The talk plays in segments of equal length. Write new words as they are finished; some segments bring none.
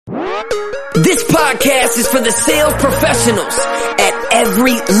This podcast is for the sales professionals at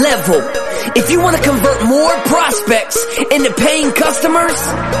every level. If you want to convert more prospects into paying customers,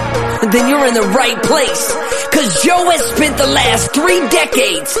 then you're in the right place. Cause Joe has spent the last 3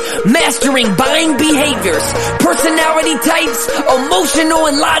 decades mastering buying behaviors, personality types, emotional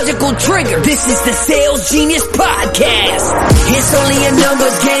and logical triggers. This is the Sales Genius Podcast. It's only a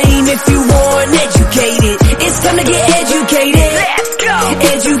numbers game if you want educated. It's time to get educated. Let's go!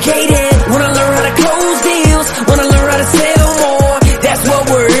 Educated. Wanna learn how to close deals, wanna learn how to sell more. That's what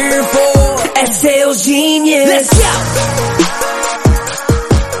we're here for at Sales Genius. Let's go!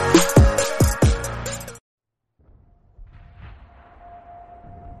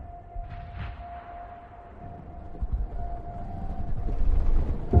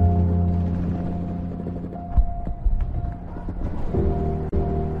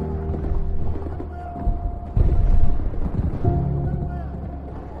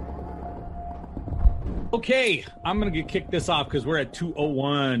 Okay, I'm going to kick this off because we're at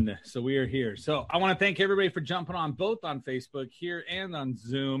 2:01, so we are here. So I want to thank everybody for jumping on both on Facebook here and on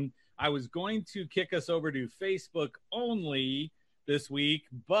Zoom. I was going to kick us over to Facebook only this week,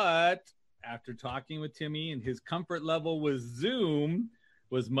 but after talking with Timmy and his comfort level with Zoom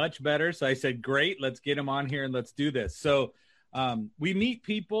was much better, so I said, great, let's get him on here and let's do this. So we meet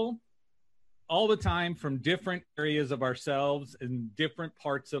people all the time from different areas of ourselves and different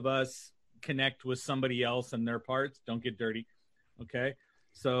parts of us connect with somebody else and their parts. Don't get dirty. Okay.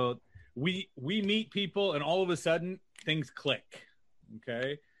 So we meet people and all of a sudden things click.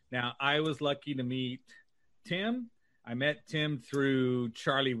 Okay. Now I was lucky to meet Tim. I met Tim through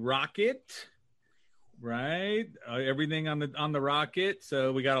Charlie Rocket, right? Everything on the Rocket.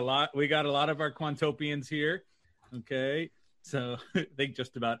 So we got a lot of our Quantopians here. Okay. So I think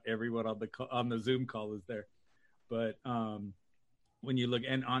just about everyone on the Zoom call is there, but, when you look,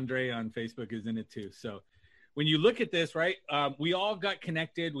 and Andre on Facebook is in it too. So when you look at this, right, we all got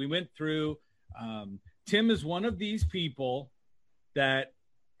connected. We went through, Tim is one of these people that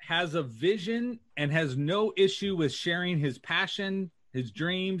has a vision and has no issue with sharing his passion, his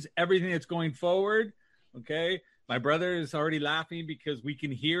dreams, everything that's going forward. Okay. My brother is already laughing because we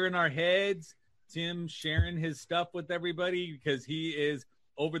can hear in our heads Tim sharing his stuff with everybody because he is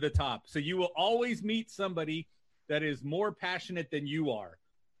over the top. So you will always meet somebody that is more passionate than you are.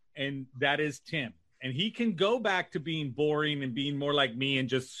 And that is Tim. And he can go back to being boring and being more like me and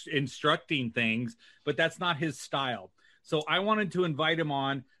just instructing things, but that's not his style. So I wanted to invite him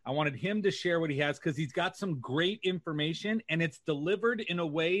on. I wanted him to share what he has because he's got some great information and it's delivered in a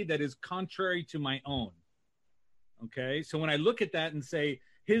way that is contrary to my own. Okay. So when I look at that and say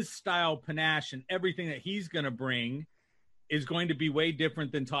his style, panache, and everything that he's going to bring is going to be way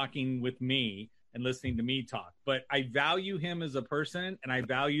different than talking with me and listening to me talk. But I value him as a person, and I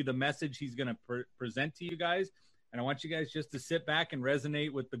value the message he's going to present to you guys. And I want you guys just to sit back and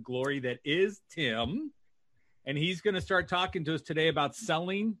resonate with the glory that is Tim. And he's going to start talking to us today about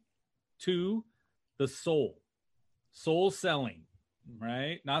selling to the soul. Soul selling,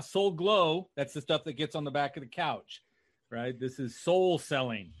 right? Not soul glow. That's the stuff that gets on the back of the couch, right? This is soul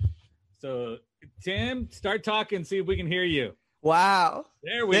selling. So, Tim, start talking, see if we can hear you. Wow.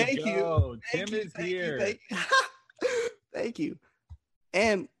 There we go. Tim is here. here. Thank you.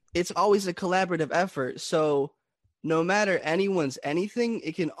 And it's always a collaborative effort. So no matter anyone's anything,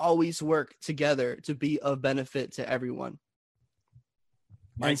 it can always work together to be of benefit to everyone.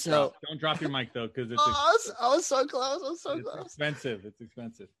 Mic drop. Don't drop your mic though, because it's I was so close. It's expensive. It's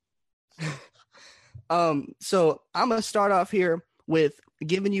expensive. So I'm gonna start off here with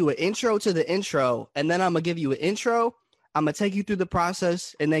giving you an intro to the intro, and then I'm gonna give you an intro. I'm going to take you through the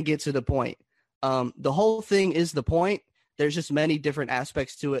process and then get to the point. The whole thing is the point. There's just many different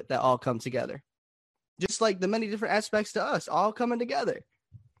aspects to it that all come together. Just like the many different aspects to us all coming together.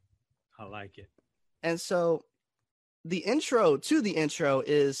 I like it. And so the intro to the intro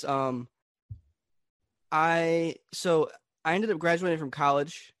is I ended up graduating from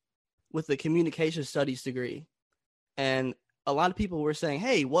college with a communication studies degree. And a lot of people were saying,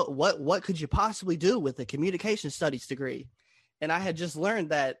 hey, what could you possibly do with a communication studies degree? And I had just learned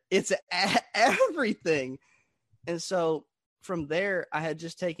that it's everything. And so from there, I had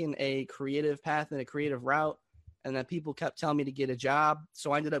just taken a creative path and a creative route. And then people kept telling me to get a job.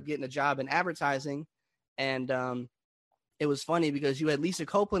 So I ended up getting a job in advertising. And it was funny because you had Lisa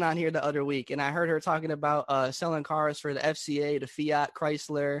Copeland on here the other week. And I heard her talking about selling cars for the FCA, the Fiat,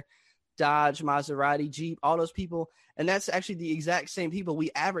 Chrysler, Dodge, Maserati, Jeep, all those people. And that's actually the exact same people we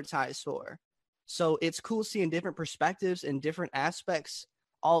advertise for. So it's cool seeing different perspectives and different aspects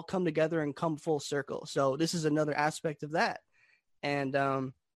all come together and come full circle. So this is another aspect of that. And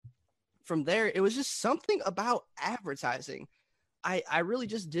from there, it was just something about advertising. I really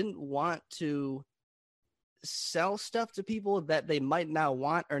just didn't want to sell stuff to people that they might not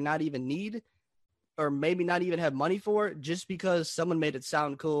want or not even need, or maybe not even have money for, just because someone made it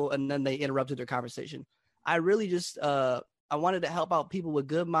sound cool and then they interrupted their conversation. I really just I wanted to help out people with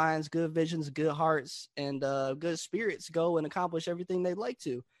good minds, good visions, good hearts, and good spirits go and accomplish everything they'd like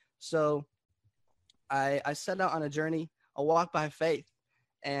to. So I set out on a journey, a walk by faith,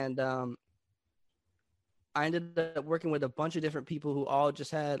 and I ended up working with a bunch of different people who all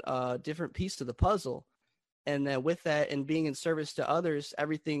just had a different piece of the puzzle. And then with that and being in service to others,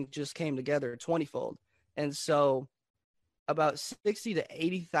 everything just came together 20-fold. And so about 60 to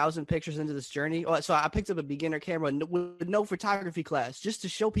 80,000 pictures into this journey. So I picked up a beginner camera with no photography class, just to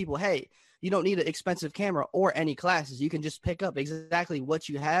show people, hey, you don't need an expensive camera or any classes. You can just pick up exactly what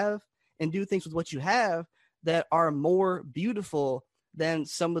you have and do things with what you have that are more beautiful than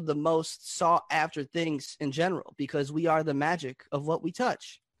some of the most sought after things in general, because we are the magic of what we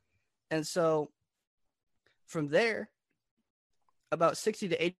touch. And so from there, about 60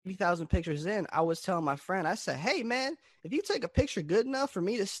 to 80,000 pictures in, I was telling my friend, I said, hey, man, if you take a picture good enough for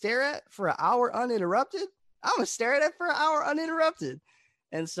me to stare at for an hour uninterrupted, I'm going to stare at it for an hour uninterrupted.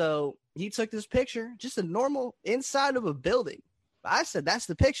 And so he took this picture, just a normal inside of a building. I said, that's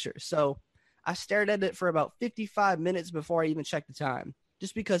the picture. So I stared at it for about 55 minutes before I even checked the time,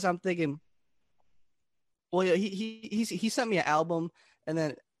 just because I'm thinking, well, he sent me an album, and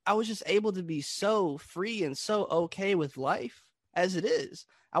then I was just able to be so free and so okay with life as it is.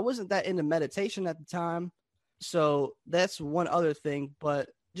 I wasn't that into meditation at the time, so that's one other thing. But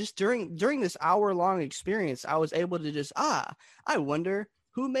just during this hour-long experience, I was able to just, I wonder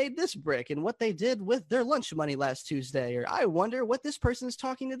who made this brick and what they did with their lunch money last Tuesday, or I wonder what this person is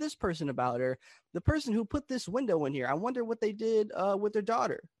talking to this person about, or the person who put this window in here, I wonder what they did with their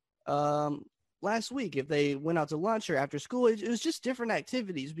daughter last week, if they went out to lunch or after school. It was just different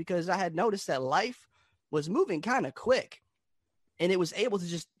activities, because I had noticed that life was moving kind of quick, and it was able to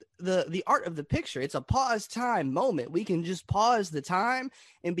just, the art of the picture, it's a pause time moment. We can just pause the time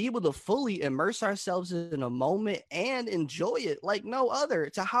and be able to fully immerse ourselves in a moment and enjoy it like no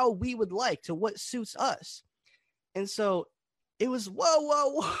other, to how we would like, to what suits us. And so it was,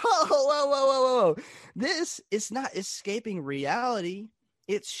 whoa. This is not escaping reality.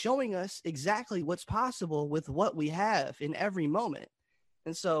 It's showing us exactly what's possible with what we have in every moment.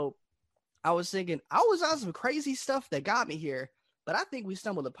 And so I was thinking, I was on some crazy stuff that got me here, but I think we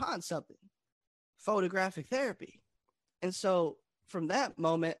stumbled upon something: photographic therapy. And so from that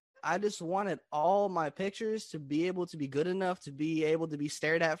moment, I just wanted all my pictures to be able to be good enough to be able to be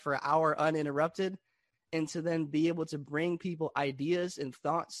stared at for an hour uninterrupted, and to then be able to bring people ideas and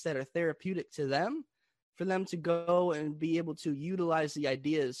thoughts that are therapeutic to them, for them to go and be able to utilize the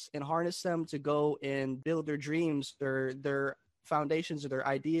ideas and harness them to go and build their dreams, their foundations, or their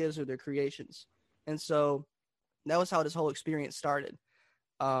ideas, or their creations. And so that was how this whole experience started.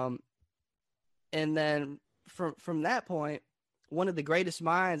 And then from that point, one of the greatest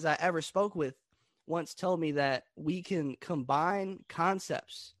minds I ever spoke with once told me that we can combine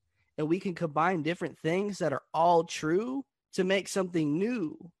concepts and we can combine different things that are all true to make something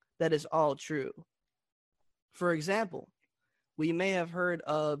new that is all true. For example, we may have heard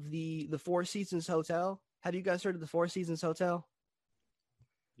of the Four Seasons Hotel. Have you guys heard of the Four Seasons Hotel?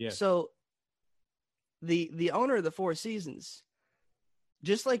 Yes. So the owner of the Four Seasons,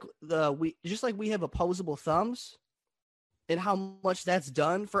 just like we have opposable thumbs and how much that's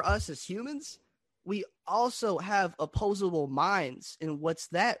done for us as humans, we also have opposable minds. And what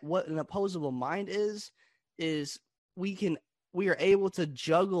an opposable mind is we are able to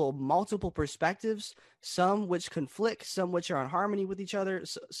juggle multiple perspectives, some which conflict, some which are in harmony with each other,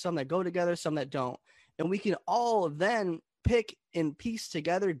 some that go together, some that don't. And we can all then pick and piece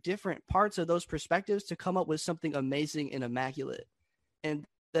together different parts of those perspectives to come up with something amazing and immaculate, and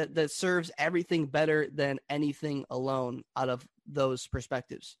that serves everything better than anything alone out of those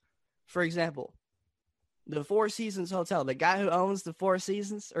perspectives. For example, the Four Seasons Hotel, the guy who owns the Four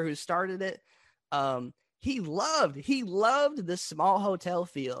Seasons, or who started it, he loved the small hotel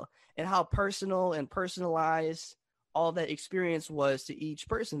feel and how personal and personalized all that experience was to each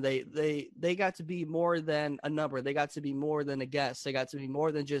person. They got to be more than a number. They got to be more than a guest. They got to be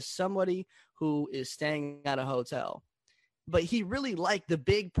more than just somebody who is staying at a hotel. But he really liked the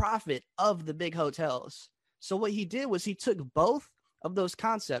big profit of the big hotels. So what he did was he took both of those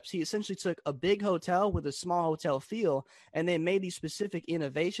concepts. He essentially took a big hotel with a small hotel feel, and they made these specific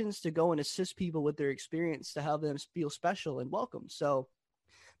innovations to go and assist people with their experience to help them feel special and welcome. So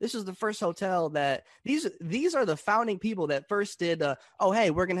This was the first hotel that these are the founding people that first did. Oh,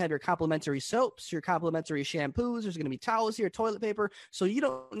 hey, we're gonna have your complimentary soaps, your complimentary shampoos. There's gonna be towels here, toilet paper, so you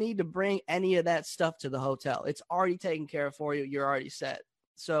don't need to bring any of that stuff to the hotel. It's already taken care of for you. You're already set.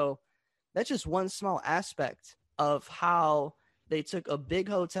 So that's just one small aspect of how they took a big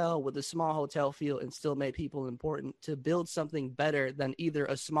hotel with a small hotel feel and still made people important to build something better than either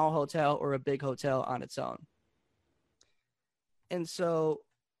a small hotel or a big hotel on its own. And so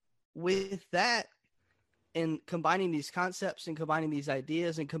with that, and combining these concepts and combining these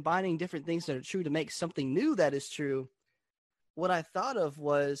ideas and combining different things that are true to make something new that is true, what I thought of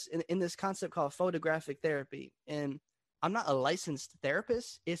was in this concept called photographic therapy. And I'm not a licensed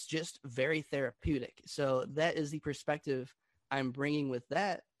therapist. It's just very therapeutic. So that is the perspective I'm bringing with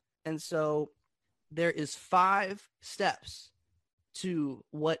that. And so there is 5 steps to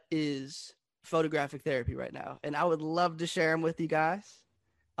what is photographic therapy right now. And I would love to share them with you guys.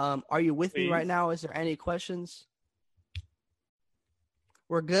 Are you with me right now? Is there any questions?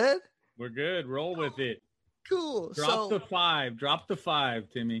 We're good? We're good. Roll with it. Cool. Drop the 5. Drop the 5,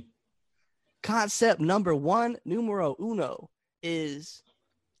 Timmy. Concept number 1, numero uno, is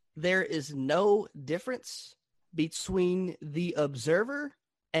there is no difference between the observer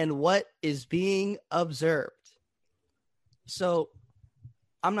and what is being observed. So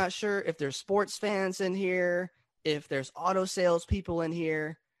I'm not sure if there's sports fans in here, if there's auto sales people in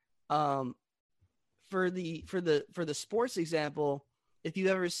here. For the sports example, if you've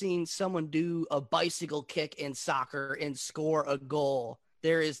ever seen someone do a bicycle kick in soccer and score a goal,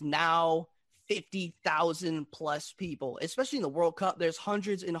 there is now 50,000 plus people, especially in the World Cup. There's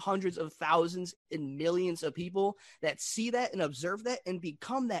hundreds and hundreds of thousands and millions of people that see that and observe that and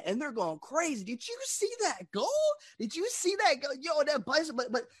become that. And they're going crazy. Did you see that goal? Did you see that go? Yo, that bicycle,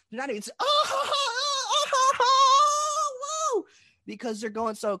 but they're not even, whoa, because they're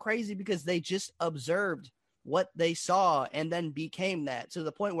going so crazy because they just observed what they saw and then became that, to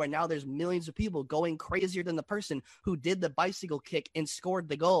the point where now there's millions of people going crazier than the person who did the bicycle kick and scored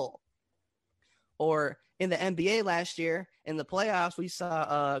the goal. Or in the NBA last year, in the playoffs, we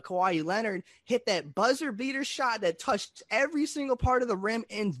saw Kawhi Leonard hit that buzzer beater shot that touched every single part of the rim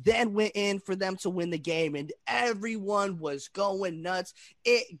and then went in for them to win the game. And everyone was going nuts.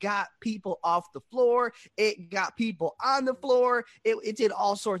 It got people off the floor. It got people on the floor. It did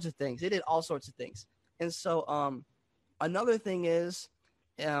all sorts of things. And so another thing is,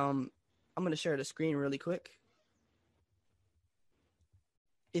 I'm going to share the screen really quick.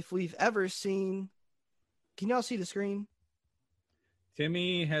 If we've ever seen, can y'all see the screen?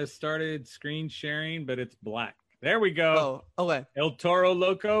 Timmy has started screen sharing, but it's black. There we go. Oh, okay. El Toro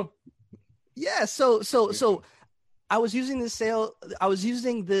Loco. Yeah. So I was using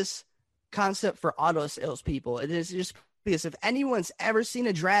this concept for auto sales people. It is just because if anyone's ever seen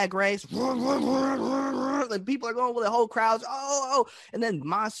a drag race, like people are going with the whole crowds, and then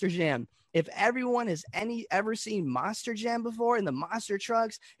Monster Jam. If everyone has ever seen Monster Jam before, and the monster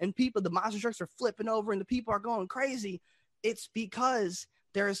trucks and the monster trucks are flipping over and the people are going crazy, it's because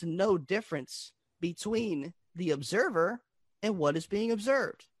there is no difference between the observer and what is being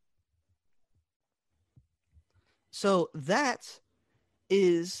observed. So that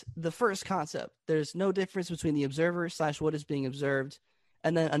is the first concept. There's no difference between the observer / what is being observed.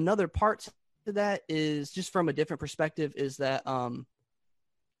 And then another part to that is, just from a different perspective, is that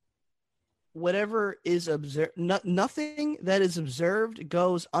whatever is observed, nothing that is observed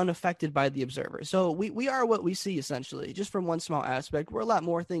goes unaffected by the observer. So we are what we see, essentially, just from one small aspect. We're a lot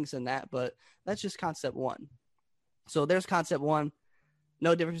more things than that, but that's just concept 1. So there's concept 1,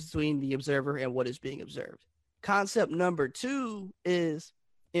 no difference between the observer and what is being observed. Concept number 2 is,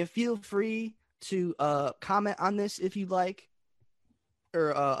 and feel free to comment on this if you like,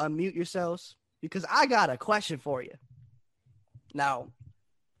 or unmute yourselves, because I got a question for you. Now,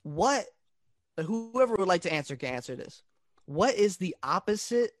 whoever would like to answer can answer this. What is the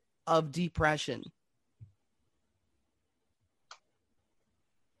opposite of depression?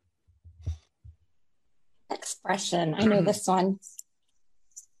 Expression. I know this one.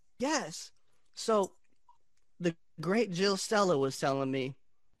 Yes. So the great Jill Stella was telling me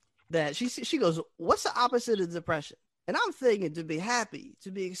that she goes, what's the opposite of depression? And I'm thinking, to be happy,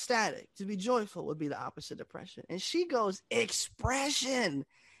 to be ecstatic, to be joyful would be the opposite of depression. And she goes, expression.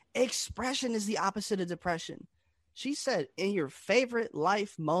 Expression is the opposite of depression. She said, in your favorite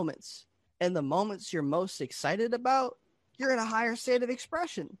life moments and the moments you're most excited about, you're in a higher state of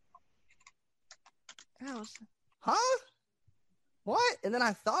expression. And I was, huh? What? And then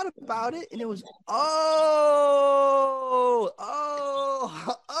I thought about it, and it was,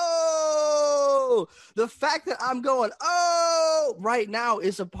 the fact that I'm going, Periscope right now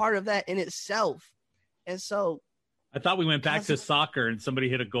is a part of that in itself. And so I thought we went back to soccer and somebody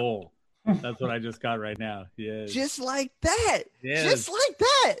hit a goal. That's what I just got right now. Yes. Just like that. Yes. Just like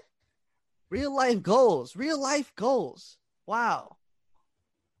that. Real life goals. Real life goals. Wow.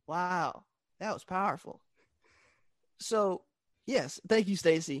 Wow. That was powerful. So, yes, thank you,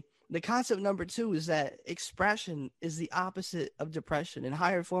 Stacy. The concept number 2 is that expression is the opposite of depression, and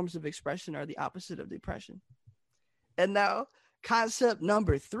higher forms of expression are the opposite of depression. And now, concept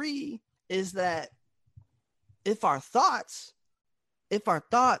number 3 is that if our thoughts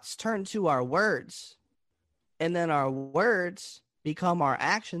turn to our words, and then our words become our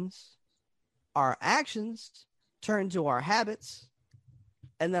actions turn to our habits,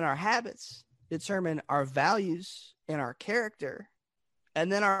 and then our habits determine our values and our character, and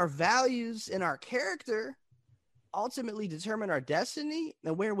then our values and our character ultimately determine our destiny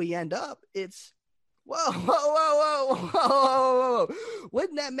and where we end up. It's whoa.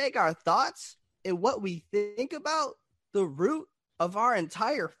 Wouldn't that make our thoughts and what we think about the root of our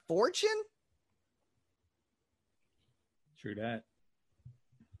entire fortune? True that.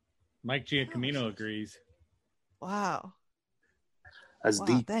 Mike Giacomino agrees. Wow. That's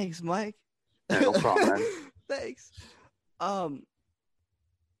deep. Thanks, Mike. Yeah, no problem, man. Thanks.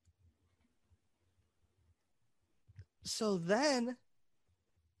 So then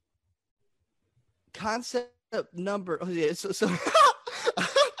concept number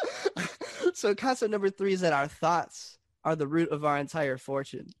so concept number 3 is that our thoughts are the root of our entire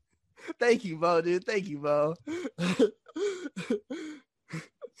fortune. Thank you, Bo, dude. Thank you, Bo.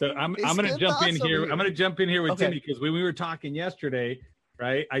 So I'm going to jump in here. I'm going to jump in here with Okay. Timmy, because when we were talking yesterday,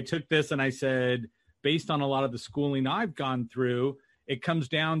 right, I took this and I said, based on a lot of the schooling I've gone through, it comes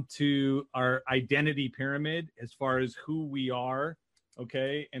down to our identity pyramid as far as who we are.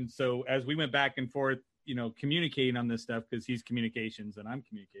 Okay. And so as we went back and forth, communicating on this stuff, because he's communications and I'm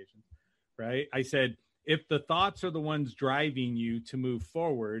communications, right? I said, if the thoughts are the ones driving you to move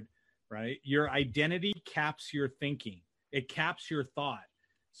forward, right, your identity caps your thinking. It caps your thought.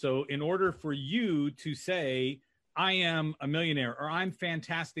 So in order for you to say, I am a millionaire, or I'm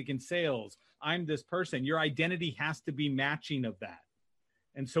fantastic in sales, I'm this person, your identity has to be matching of that.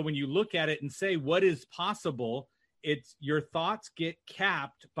 And so when you look at it and say, what is possible, it's your thoughts get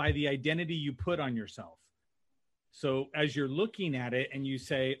capped by the identity you put on yourself. So as you're looking at it and you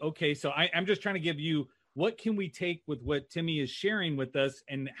say, okay, so I'm just trying to give you, what can we take with what Timmy is sharing with us,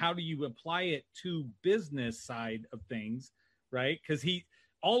 and how do you apply it to business side of things, right? Because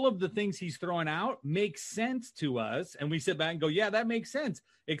all of the things he's throwing out make sense to us, and we sit back and go, yeah, that makes sense,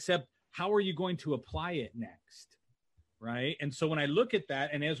 except how are you going to apply it next, right? And so when I look at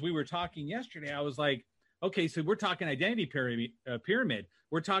that, and as we were talking yesterday, I was like, okay, so we're talking identity pyramid.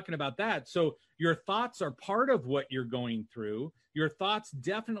 We're talking about that. So your thoughts are part of what you're going through. Your thoughts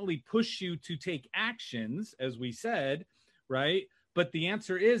definitely push you to take actions, as we said, right? But the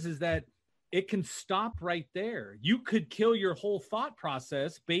answer is that it can stop right there. You could kill your whole thought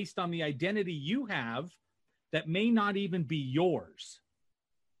process based on the identity you have that may not even be yours.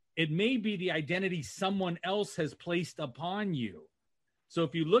 It may be the identity someone else has placed upon you. So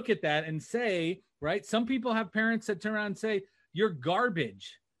if you look at that and say, right, some people have parents that turn around and say, you're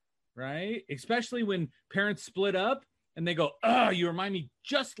garbage, right? Especially when parents split up and they go, oh, you remind me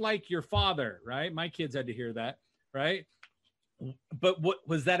just like your father, right? My kids had to hear that, right? But what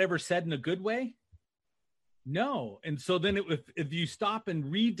was that ever said in a good way? No. And so then if you stop and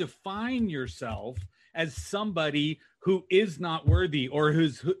redefine yourself as somebody who is not worthy, or who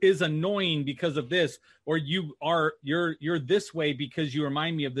is annoying because of this, or you're this way because you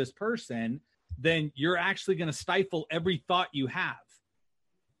remind me of this person, then you're actually going to stifle every thought you have.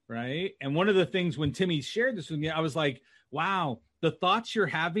 Right. And one of the things when Timmy shared this with me, I was like, wow, the thoughts you're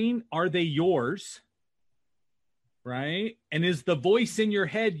having, are they yours? Right? And is the voice in your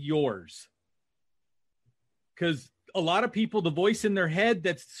head yours? Because a lot of people, the voice in their head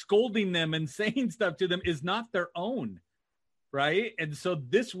that's scolding them and saying stuff to them is not their own. Right? And so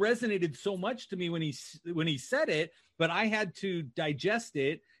this resonated so much to me when he said it, but I had to digest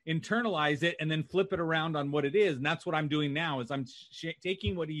it, internalize it, and then flip it around on what it is. And that's what I'm doing now, is I'm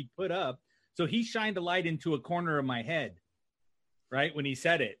taking what he put up. So he shined a light into a corner of my head, right, when he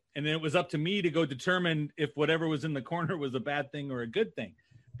said it. And then it was up to me to go determine if whatever was in the corner was a bad thing or a good thing.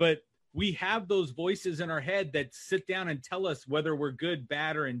 But we have those voices in our head that sit down and tell us whether we're good,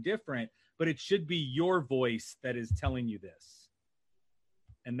 bad, or indifferent, but it should be your voice that is telling you this.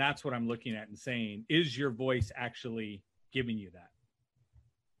 And that's what I'm looking at and saying, is your voice actually giving you that?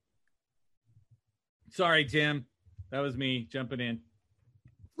 Sorry, Tim. That was me jumping in.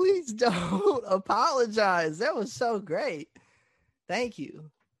 Please don't apologize. That was so great. Thank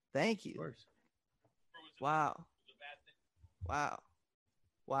you. Thank Of you. course. Wow. Wow.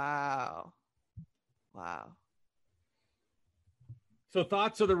 Wow. Wow. So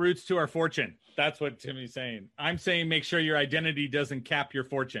thoughts are the roots to our fortune. That's what Timmy's saying. I'm saying make sure your identity doesn't cap your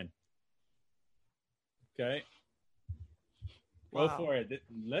fortune. Okay. Go Wow. for it.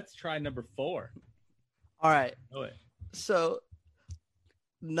 Let's try number 4. All right. Go ahead. So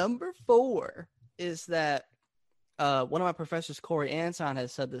number 4 is that one of my professors, Corey Anton,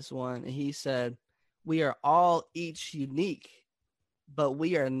 has said this one, and he said, we are all each unique, but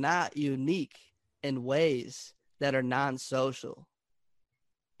we are not unique in ways that are non-social.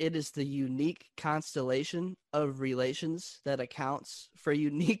 It is the unique constellation of relations that accounts for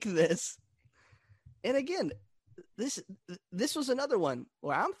uniqueness. And again, this was another one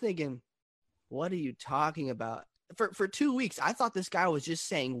where I'm thinking, what are you talking about? For 2 weeks, I thought this guy was just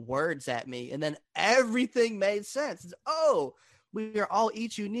saying words at me, and then everything made sense. It's, oh, we are all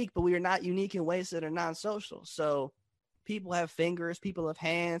each unique, but we are not unique in ways that are non-social. So people have fingers, people have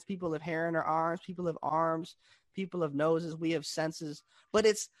hands, people have hair in their arms, people have arms, people have noses, we have senses, but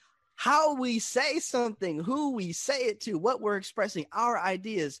it's how we say something, who we say it to, what we're expressing, our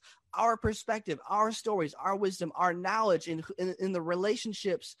ideas, our perspective, our stories, our wisdom, our knowledge in the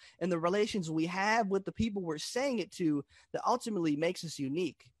relationships and the relations we have with the people we're saying it to that ultimately makes us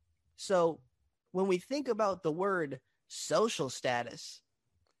unique. So when we think about the word social status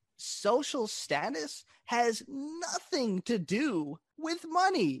has nothing to do with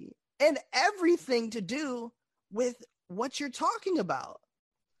money and everything to do with what you're talking about.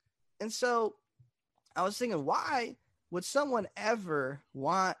 And so I was thinking, why would someone ever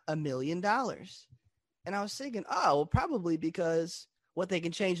want $1 million? And I was thinking, oh, well, probably because what they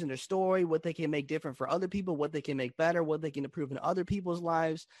can change in their story, what they can make different for other people, what they can make better, what they can improve in other people's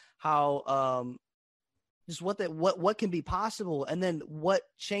lives, how just what can be possible, and then what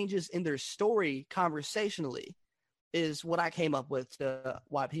changes in their story conversationally is what I came up with to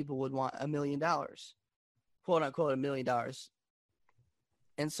why people would want $1 million, quote unquote $1 million.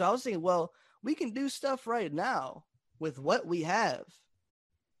 And so I was thinking, well, we can do stuff right now with what we have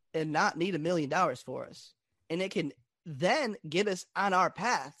and not need $1 million for us. And it can then get us on our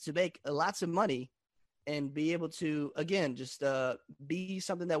path to make lots of money and be able to, again, just be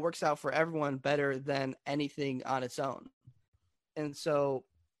something that works out for everyone better than anything on its own. And so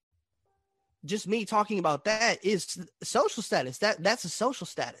just me talking about that is social status. That's a social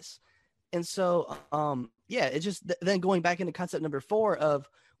status. And so, yeah, it's just then going back into concept number 4 of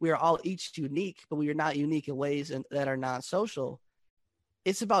we are all each unique, but we are not unique in ways that are non-social.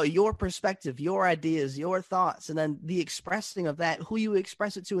 It's about your perspective, your ideas, your thoughts, and then the expressing of that, who you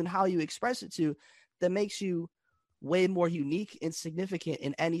express it to and how you express it to, that makes you way more unique and significant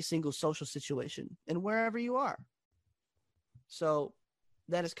in any single social situation and wherever you are. So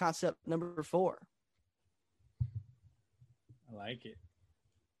that is concept number 4. I like it.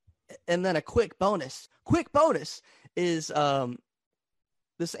 And then a quick bonus is the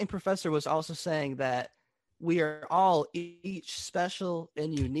same professor was also saying that we are all each special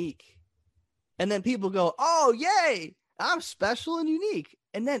and unique. And then people go, oh, yay, I'm special and unique.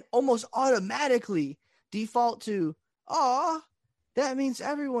 And then almost automatically default to, oh, that means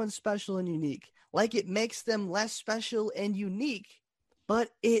everyone's special and unique. Like it makes them less special and unique, but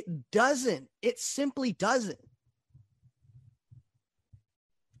it doesn't. It simply doesn't.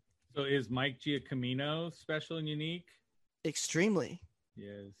 So is Mike Giacomino special and unique? Extremely.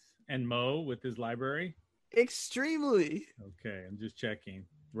 Yes. And Mo with his library? Extremely. Okay, I'm just checking.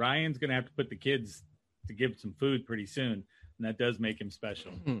 Ryan's going to have to put the kids to give some food pretty soon, and that does make him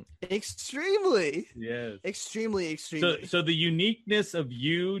special. Extremely. Yes. Extremely. So the uniqueness of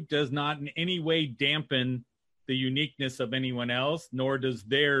you does not in any way dampen the uniqueness of anyone else, nor does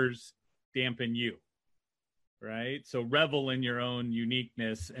theirs dampen you. Right? So revel in your own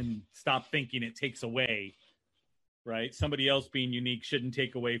uniqueness and stop thinking it takes away. Right? Somebody else being unique shouldn't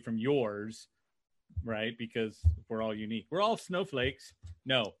take away from yours. Right? Because we're all unique. We're all snowflakes.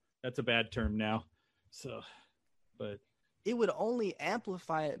 No, that's a bad term now. So, but it would only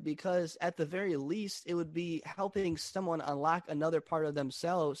amplify it because at the very least, it would be helping someone unlock another part of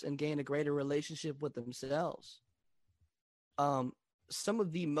themselves and gain a greater relationship with themselves. Some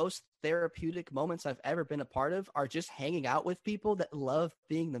of the most therapeutic moments I've ever been a part of are just hanging out with people that love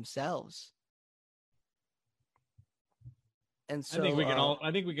being themselves. And so I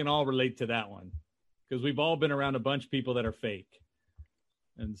think we can all relate to that one because we've all been around a bunch of people that are fake.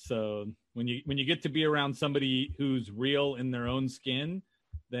 And so when you get to be around somebody who's real in their own skin,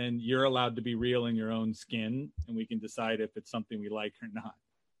 then you're allowed to be real in your own skin, and we can decide if it's something we like or not.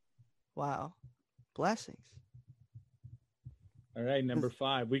 Wow. Blessings. All right, number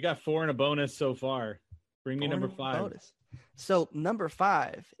 5. We got 4 and a bonus so far. Bring me number 5. Bonus. So number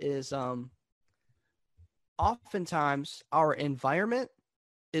 5 is oftentimes our environment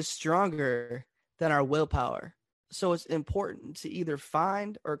is stronger than our willpower. So it's important to either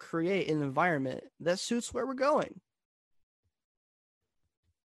find or create an environment that suits where we're going.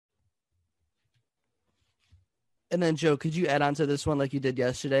 And then, Joe, could you add on to this one like you did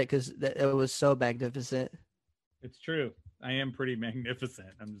yesterday? Because it was so magnificent. It's true. I am pretty magnificent.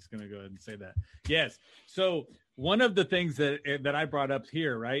 I'm just going to go ahead and say that. Yes. So one of the things that I brought up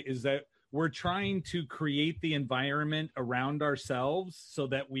here, right, is that we're trying to create the environment around ourselves so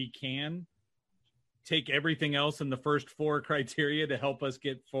that we can take everything else in the first 4 criteria to help us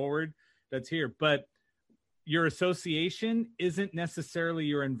get forward. That's here. But your association isn't necessarily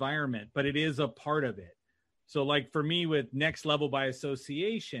your environment, but it is a part of it. So like for me with Next Level by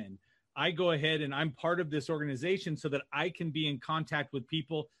Association, I go ahead and I'm part of this organization so that I can be in contact with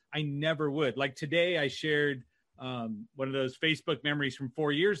people I never would. Like today I shared one of those Facebook memories from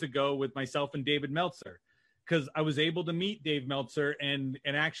 4 years ago with myself and David Meltzer, because I was able to meet Dave Meltzer and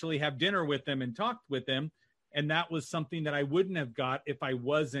actually have dinner with him and talked with him. And that was something that I wouldn't have got if I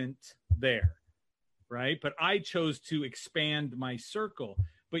wasn't there, right? But I chose to expand my circle.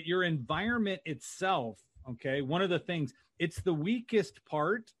 But your environment itself, okay, one of the things, it's the weakest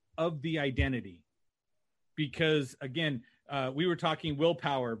part of the identity. Because again, we were talking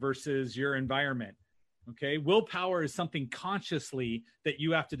willpower versus your environment. Okay, willpower is something consciously that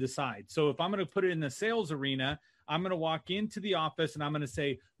you have to decide. So if I'm going to put it in the sales arena, I'm going to walk into the office and I'm going to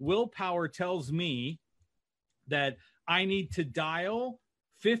say, willpower tells me that I need to dial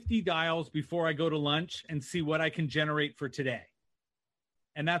 50 dials before I go to lunch and see what I can generate for today.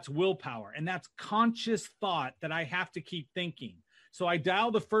 And that's willpower. And that's conscious thought that I have to keep thinking. So I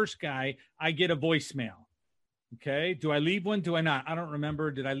dial the first guy, I get a voicemail. Okay. Do I leave one? Do I not? I don't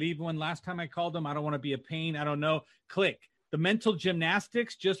remember. Did I leave one last time I called them? I don't want to be a pain. I don't know. Click. The mental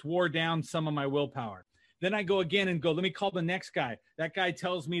gymnastics just wore down some of my willpower. Then I go again and go, let me call the next guy. That guy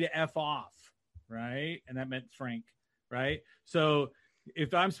tells me to F off. Right. And that meant Frank. Right. So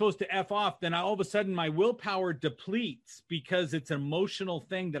if I'm supposed to F off, then all of a sudden my willpower depletes because it's an emotional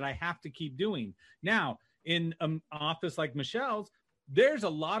thing that I have to keep doing. Now, in an office like Michelle's, there's a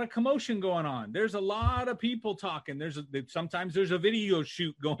lot of commotion going on. There's a lot of people talking. Sometimes there's a video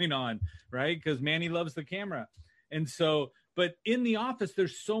shoot going on, right? Because Manny loves the camera. And so, but in the office,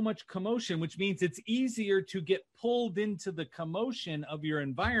 there's so much commotion, which means it's easier to get pulled into the commotion of your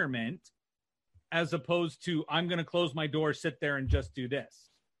environment as opposed to, I'm going to close my door, sit there and just do this.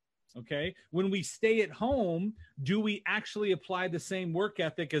 Okay. When we stay at home, do we actually apply the same work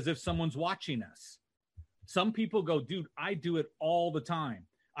ethic as if someone's watching us? Some people go, dude, I do it all the time.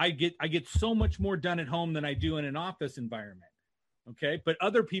 I get so much more done at home than I do in an office environment. Okay. But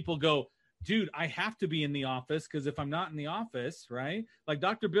other people go, dude, I have to be in the office because if I'm not in the office, right? Like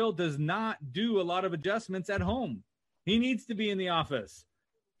Dr. Bill does not do a lot of adjustments at home. He needs to be in the office.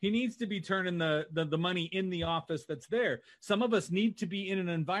 He needs to be turning the money in the office that's there. Some of us need to be in an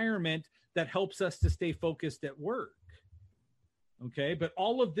environment that helps us to stay focused at work. Okay, but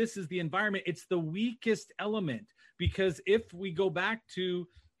all of this is the environment. It's the weakest element because if we go back to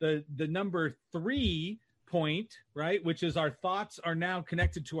the number 3 point, right, which is our thoughts are now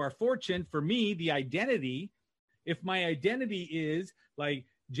connected to our fortune. For me, the identity, if my identity is like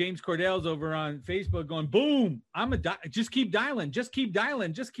James Cordell's over on Facebook going, boom, just keep dialing, just keep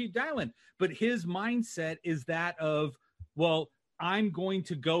dialing, just keep dialing. But his mindset is that of, well, I'm going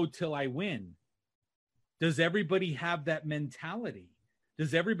to go till I win. Does everybody have that mentality?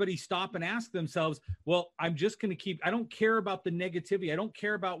 Does everybody stop and ask themselves, well, I'm just going to I don't care about the negativity. I don't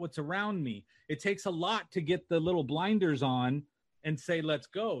care about what's around me. It takes a lot to get the little blinders on and say, let's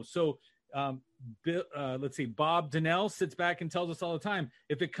go. So let's see, Bob Donnell sits back and tells us all the time,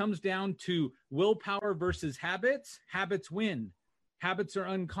 if it comes down to willpower versus habits, habits win. Habits are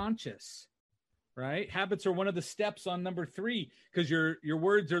unconscious. Right? Habits are one of the steps on number 3 because your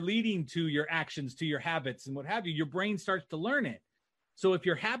words are leading to your actions, to your habits and what have you. Your brain starts to learn it. So if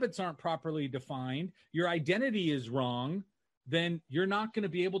your habits aren't properly defined, your identity is wrong, then you're not going to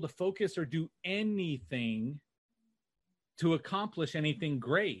be able to focus or do anything to accomplish anything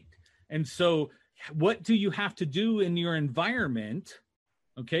great. And so what do you have to do in your environment?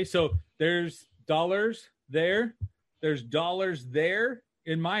 Okay, so there's dollars there. There's dollars there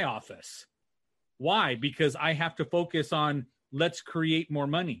in my office. Why? Because I have to focus on let's create more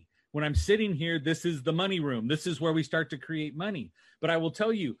money. When I'm sitting here, this is the money room. This is where we start to create money. But I will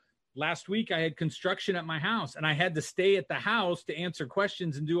tell you, last week I had construction at my house and I had to stay at the house to answer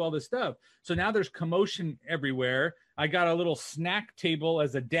questions and do all this stuff. So now there's commotion everywhere. I got a little snack table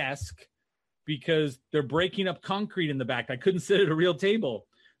as a desk because they're breaking up concrete in the back. I couldn't sit at a real table.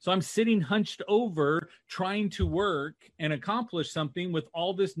 So I'm sitting hunched over trying to work and accomplish something with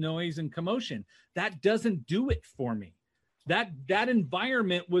all this noise and commotion. That doesn't do it for me. That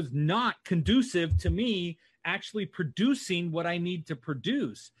environment was not conducive to me actually producing what I need to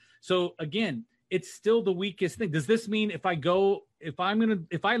produce. So again, it's still the weakest thing. Does this mean if I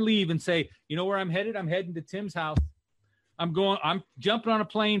leave and say, you know where I'm headed? I'm heading to Tim's house. I'm jumping on a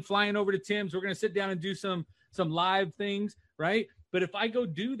plane, flying over to Tim's. We're going to sit down and do some live things, right? But if I go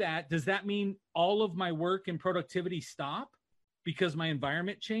do that, does that mean all of my work and productivity stop because my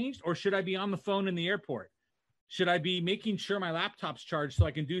environment changed? Or should I be on the phone in the airport? Should I be making sure my laptop's charged so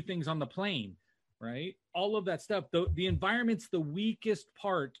I can do things on the plane, right? All of that stuff. The environment's the weakest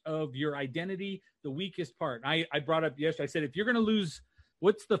part of your identity, the weakest part. I brought up yesterday, I said, if you're going to lose,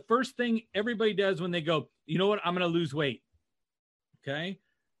 what's the first thing everybody does when they go, you know what, I'm going to lose weight? Okay.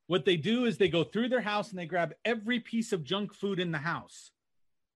 What they do is they go through their house and they grab every piece of junk food in the house,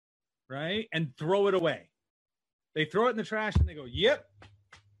 right? And throw it away. They throw it in the trash and they go, yep,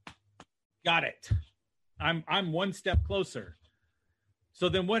 got it. I'm one step closer. So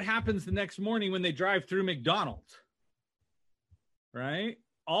then what happens the next morning when they drive through McDonald's, right?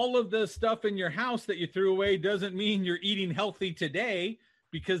 All of the stuff in your house that you threw away doesn't mean you're eating healthy today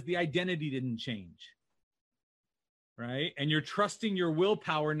because the identity didn't change, right? And you're trusting your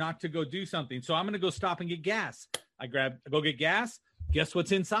willpower not to go do something. So I'm going to go stop and get gas. I go get gas. Guess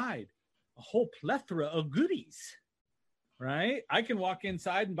what's inside? A whole plethora of goodies, right? I can walk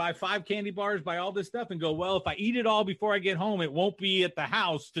inside and buy 5 candy bars, buy all this stuff and go, well, if I eat it all before I get home, it won't be at the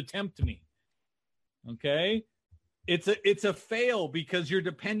house to tempt me. Okay. It's a fail because you're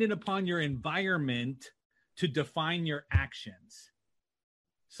dependent upon your environment to define your actions.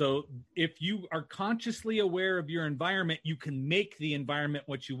 So if you are consciously aware of your environment, you can make the environment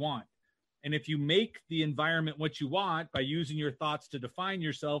what you want. And if you make the environment what you want by using your thoughts to define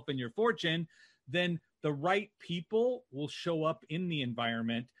yourself and your fortune, then the right people will show up in the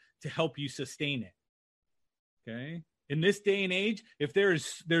environment to help you sustain it. Okay. In this day and age, if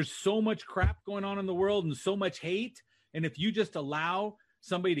there's so much crap going on in the world and so much hate, and if you just allow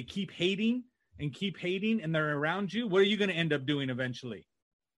somebody to keep hating and they're around you, what are you going to end up doing eventually?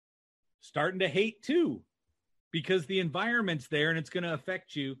 Starting to hate too, because the environment's there and it's going to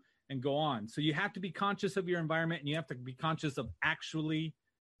affect you and go on. So you have to be conscious of your environment and you have to be conscious of actually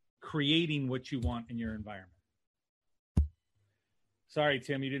creating what you want in your environment. Sorry,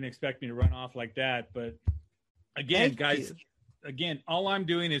 Tim, you didn't expect me to run off like that. But again, guys, all I'm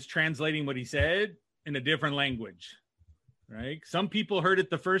doing is translating what he said in a different language, right? Some people heard it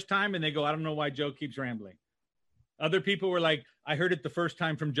the first time and they go, I don't know why Joe keeps rambling. Other people were like, I heard it the first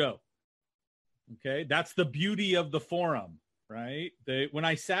time from Joe. Okay. That's the beauty of the forum, right? When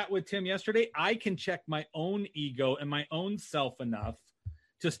I sat with Tim yesterday, I can check my own ego and my own self enough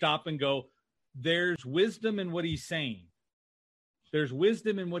to stop and go, there's wisdom in what he's saying. There's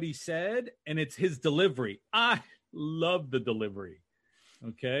wisdom in what he said, and it's his delivery. I love the delivery.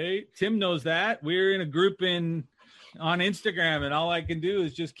 Okay. Tim knows that. We're in a group on Instagram, and all I can do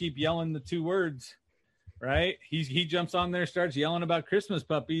is just keep yelling the 2 words, right? He jumps on there, starts yelling about Christmas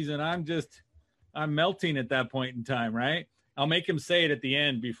puppies, and I'm melting at that point in time, right? I'll make him say it at the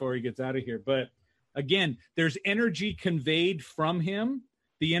end before he gets out of here. But again, there's energy conveyed from him.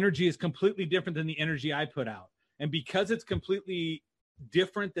 The energy is completely different than the energy I put out. And because it's completely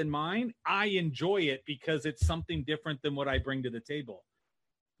different than mine, I enjoy it because it's something different than what I bring to the table.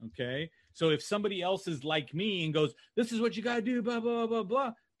 Okay. So if somebody else is like me and goes, this is what you got to do, blah, blah, blah,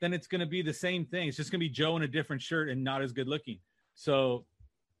 blah, then it's going to be the same thing. It's just going to be Joe in a different shirt and not as good looking. So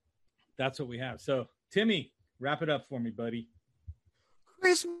that's what we have. So Timmy, wrap it up for me, buddy.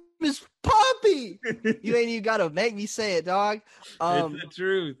 Christmas puppy. You ain't even got to make me say it, dog. It's the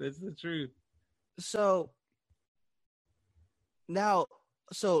truth. It's the truth. So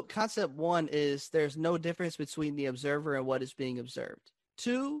concept 1 is there's no difference between the observer and what is being observed.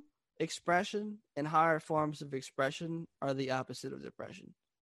 2, expression and higher forms of expression are the opposite of depression.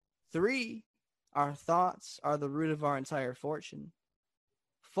 3, our thoughts are the root of our entire fortune.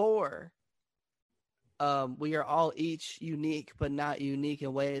 4, we are all each unique, but not unique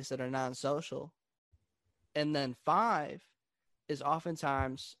in ways that are non-social. And then 5 is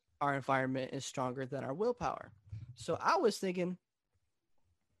oftentimes our environment is stronger than our willpower. So I was thinking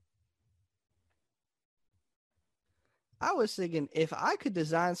if I could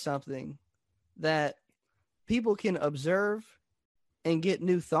design something that people can observe and get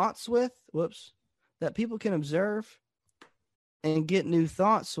new thoughts with,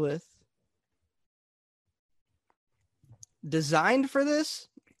 designed for this,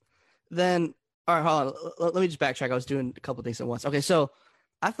 then all right, hold on. Let me just backtrack. I was doing a couple things at once. Okay, so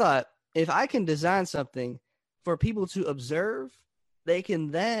I thought if I can design something for people to observe, they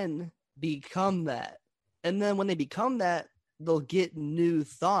can then become that. And then when they become that, they'll get new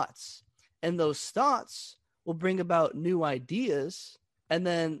thoughts. And those thoughts will bring about new ideas. And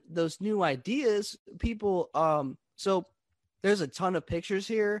then those new ideas, people, so there's a ton of pictures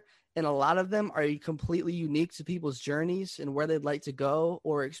here, and a lot of them are completely unique to people's journeys and where they'd like to go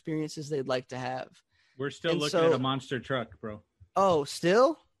or experiences they'd like to have. We're still looking at a monster truck, bro. Oh,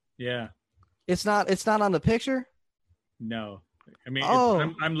 still? Yeah. It's not on the picture? No. I mean,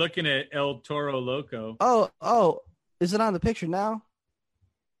 I'm looking at El Toro Loco. Oh, is it on the picture now?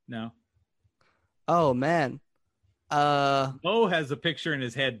 No. Oh, man. Mo has a picture in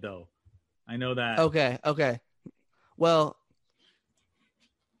his head, though. I know that. Okay. Well,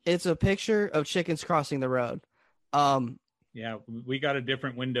 it's a picture of chickens crossing the road. Yeah, we got a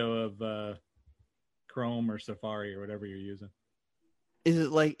different window of Chrome or Safari or whatever you're using.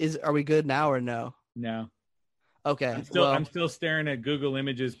 Are we good now or no? No. Okay. I'm still staring at Google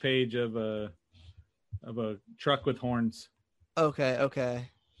Images page of a truck with horns. Okay.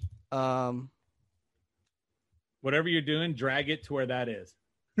 Whatever you're doing, drag it to where that is.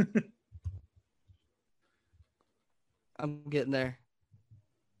 I'm getting there.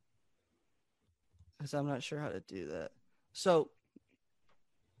 Because I'm not sure how to do that. So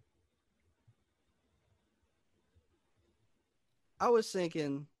I was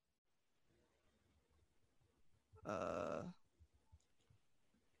thinking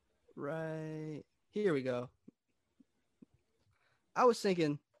right here we go. I was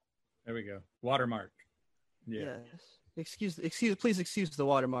thinking there we go. Watermark. Yeah. Yes. Please excuse the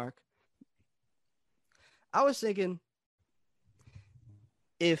watermark. I was thinking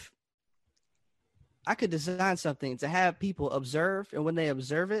if I could design something to have people observe, and when they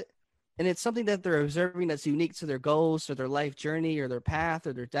observe it, and it's something that they're observing that's unique to their goals or their life journey or their path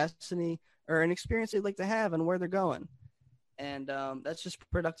or their destiny or an experience they'd like to have and where they're going. And that's just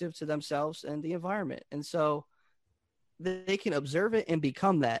productive to themselves and the environment. And so they can observe it and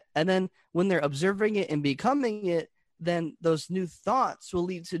become that. And then when they're observing it and becoming it, then those new thoughts will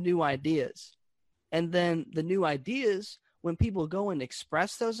lead to new ideas. And then the new ideas, when people go and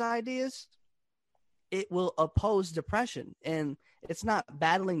express those ideas, it will oppose depression. And it's not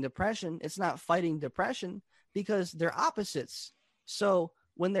battling depression. It's not fighting depression because they're opposites. So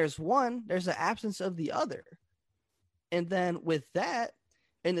when there's one, there's an absence of the other. And then with that,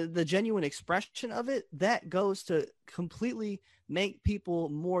 and the genuine expression of it, that goes to completely make people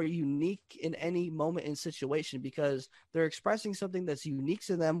more unique in any moment and situation because they're expressing something that's unique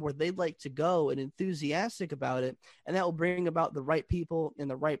to them where they'd like to go and enthusiastic about it. And that will bring about the right people in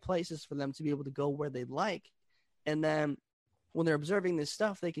the right places for them to be able to go where they'd like. And then when they're observing this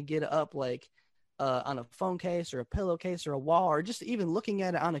stuff, they can get it up like on a phone case or a pillowcase or a wall, or just even looking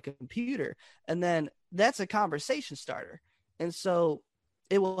at it on a computer. And then that's a conversation starter. And so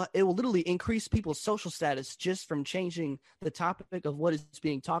it will literally increase people's social status just from changing the topic of what is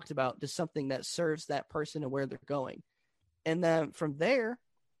being talked about to something that serves that person and where they're going. And then from there,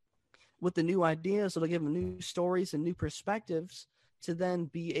 with the new ideas, it'll give them new stories and new perspectives to then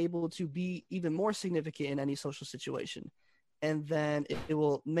be able to be even more significant in any social situation. And then it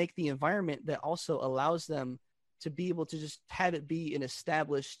will make the environment that also allows them to be able to just have it be an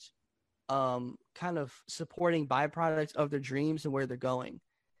established kind of supporting byproduct of their dreams and where they're going.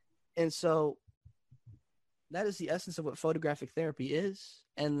 And so that is the essence of what photographic therapy is.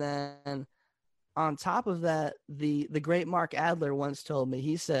 And then on top of that, the great Mark Adler once told me,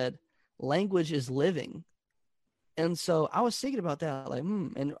 he said, language is living. And so I was thinking about that, like,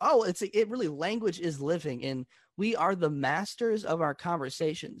 it really, language is living, and we are the masters of our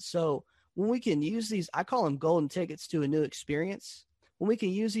conversations. So when we can use these, I call them golden tickets to a new experience. When we can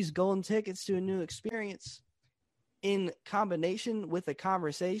use these golden tickets to a new experience in combination with a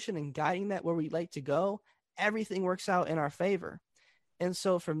conversation and guiding that where we'd like to go, everything works out in our favor. And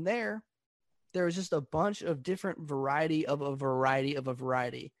so from there was just a bunch of different variety of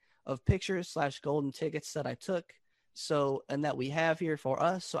pictures / golden tickets that I took. So, and that we have here for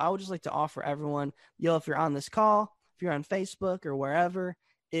us. So I would just like to offer everyone, if you're on this call, if you're on Facebook or wherever,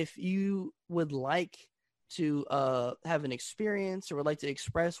 if you would like to have an experience or would like to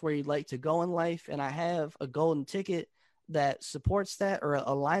express where you'd like to go in life, and I have a golden ticket that supports that or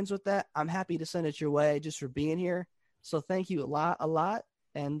aligns with that, I'm happy to send it your way just for being here. So thank you a lot.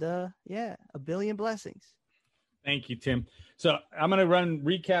 And a billion blessings. Thank you, Tim. So I'm going to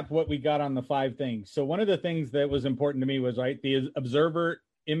recap what we got on the 5 things. So one of the things that was important to me was, right, the observer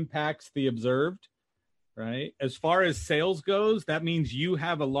impacts the observed. right? As far as sales goes, that means you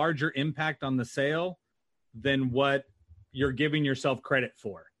have a larger impact on the sale than what you're giving yourself credit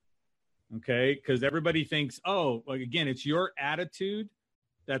for. Okay. Because everybody thinks, oh, like, again, it's your attitude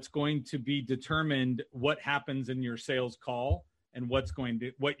that's going to be determined what happens in your sales call and what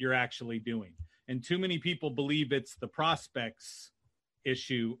you're actually doing. And too many people believe it's the prospect's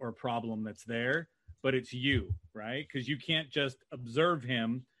issue or problem that's there, but it's you, right? Because you can't just observe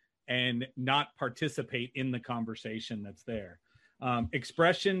him and not participate in the conversation that's there.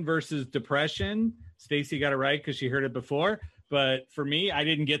 Expression versus depression. Stacy got it right because she heard it before. But for me, I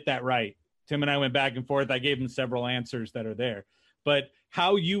didn't get that right. Tim and I went back and forth. I gave him several answers that are there. But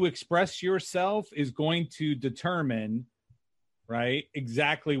how you express yourself is going to determine, right,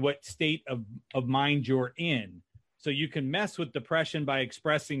 exactly what state of mind you're in. So you can mess with depression by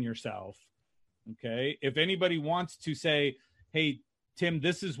expressing yourself. Okay. If anybody wants to say, hey, Tim,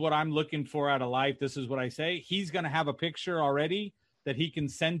 this is what I'm looking for out of life, this is what I say, he's going to have a picture already that he can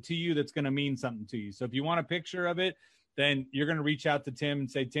send to you that's going to mean something to you. So if you want a picture of it, then you're going to reach out to Tim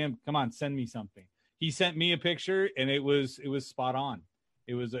and say, Tim, come on, send me something. He sent me a picture and it was spot on.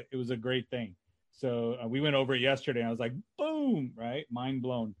 It was a great thing. So we went over it yesterday and I was like, boom, right? Mind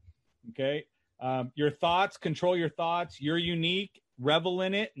blown. Okay. Your thoughts, control your thoughts. You're unique. Revel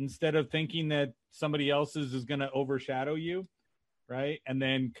in it instead of thinking that somebody else's is going to overshadow you. Right. And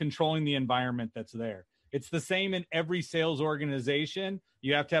then controlling the environment that's there. It's the same in every sales organization.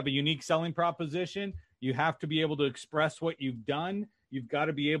 You have to have a unique selling proposition. You have to be able to express what you've done. You've got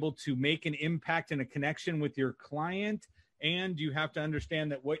to be able to make an impact and a connection with your client. And you have to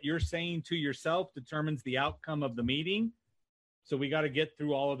understand that what you're saying to yourself determines the outcome of the meeting. So we got to get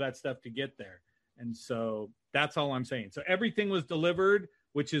through all of that stuff to get there. And so that's all I'm saying. So everything was delivered,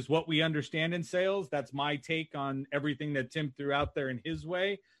 which is what we understand in sales. That's my take on everything that Tim threw out there in his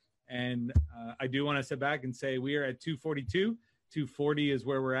way. And I do want to sit back and say we are at 242. 240 is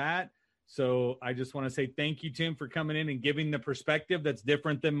where we're at. So I just want to say thank you, Tim, for coming in and giving the perspective that's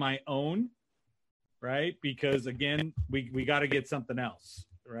different than my own, right? Because, again, we got to get something else,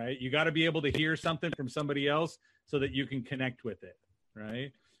 right? You got to be able to hear something from somebody else so that you can connect with it,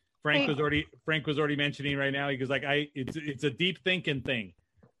 right? Frank was already mentioning right now. He goes like, it's a deep thinking thing,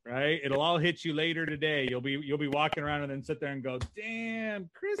 right? It'll all hit you later today. You'll be walking around and then sit there and go, damn,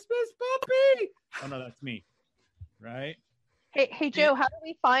 Christmas puppy. Oh no, that's me, right? Hey Joe, how do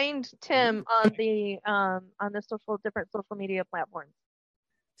we find Tim on the different social media platforms?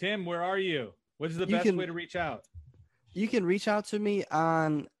 Tim, where are you? What is the best way to reach out? You can reach out to me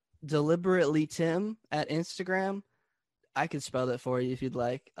on Deliberately Tim at Instagram. I could spell that for you if you'd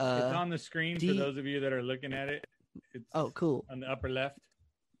like. It's on the screen for those of you that are looking at it. It's cool. On the upper left.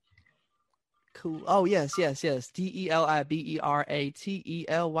 Cool. Oh, yes.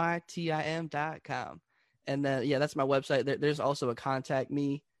 DeliberatelyTim.com. And then, that's my website. There's also a contact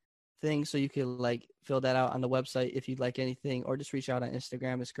me thing. So you can fill that out on the website if you'd like anything, or just reach out on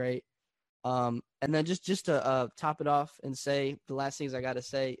Instagram. It's great. And then just to top it off and say the last things I got to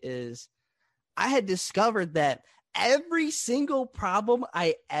say is I had discovered that every single problem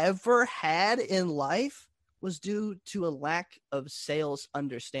I ever had in life was due to a lack of sales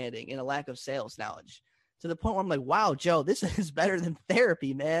understanding and a lack of sales knowledge, to the point where I'm like, wow, Joe, this is better than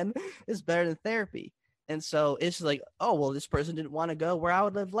therapy, man. It's better than therapy. And so it's like, oh, well, this person didn't want to go where I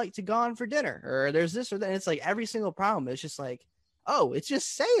would have liked to gone for dinner, or there's this or that. And it's like every single problem. It's just like, oh, it's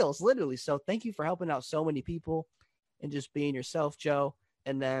just sales, literally. So thank you for helping out so many people and just being yourself, Joe.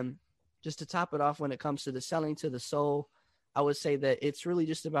 And then just to top it off, when it comes to the selling to the soul, I would say that it's really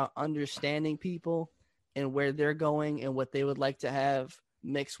just about understanding people and where they're going and what they would like to have,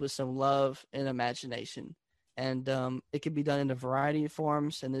 mixed with some love and imagination. And it can be done in a variety of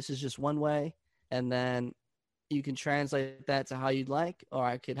forms. And this is just one way. And then you can translate that to how you'd like, or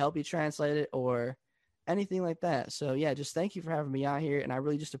I could help you translate it, or anything like that. So yeah, just thank you for having me out here. And I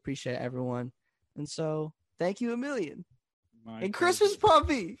really just appreciate everyone. And so thank you a million. And Christmas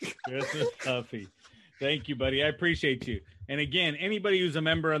puppy. Christmas puppy. Thank you, buddy. I appreciate you. And again, anybody who's a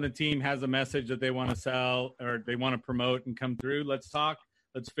member on the team has a message that they want to sell or they want to promote and come through. Let's talk.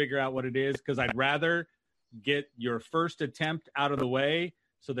 Let's figure out what it is, because I'd rather get your first attempt out of the way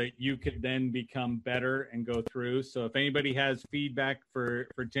so that you could then become better and go through. So if anybody has feedback for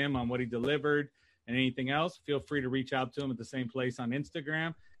Tim on what he delivered and anything else, feel free to reach out to him at the same place on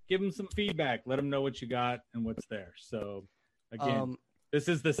Instagram. Give him some feedback. Let him know what you got and what's there. So again, this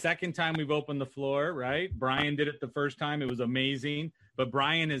is the second time we've opened the floor, right? Brian did it the first time. It was amazing. But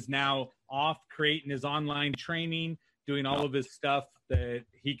Brian is now off creating his online training, doing all of his stuff that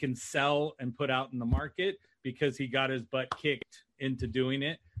he can sell and put out in the market, because he got his butt kicked into doing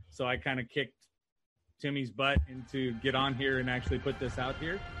it. So I kind of kicked Timmy's butt and to get on here and actually put this out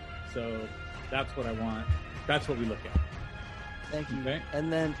here. So that's what I want. That's what we look at. Thank you. Okay.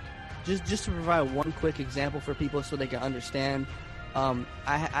 And then just to provide one quick example for people so they can understand,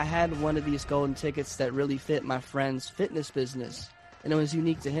 I had one of these golden tickets that really fit my friend's fitness business, and it was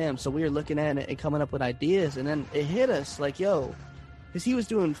unique to him. So we were looking at it and coming up with ideas, and then it hit us like, yo, because he was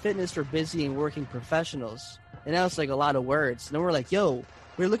doing fitness for busy and working professionals, and that was like a lot of words. And then we're like, yo,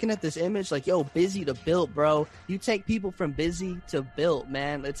 we're looking at this image like, yo, busy to built, bro. You take people from busy to built,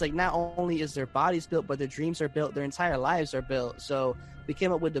 man. It's like not only is their bodies built, but their dreams are built, their entire lives are built. So we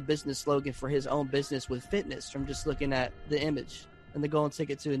came up with the business slogan for his own business with fitness from just looking at the image and the golden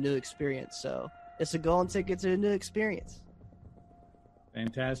ticket to a new experience. So it's a golden ticket to a new experience.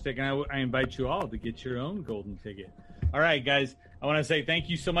 Fantastic. And I invite you all to get your own golden ticket. All right, guys, I want to say thank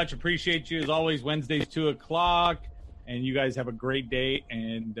you so much. Appreciate you as always. Wednesdays, 2:00. And you guys have a great day,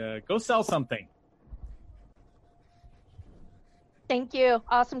 and go sell something. Thank you.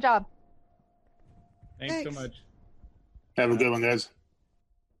 Awesome job. Thanks so much. Have a good one, guys.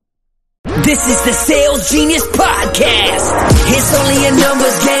 This is the Sales Genius Podcast. It's only a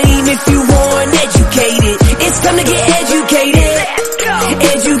numbers game if you want educated. It's time to get educated.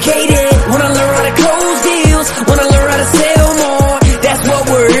 Educated. Wanna learn how to close deals. Wanna learn how to sell more. That's what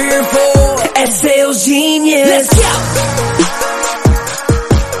we're here for at Sales Genius. Let's go.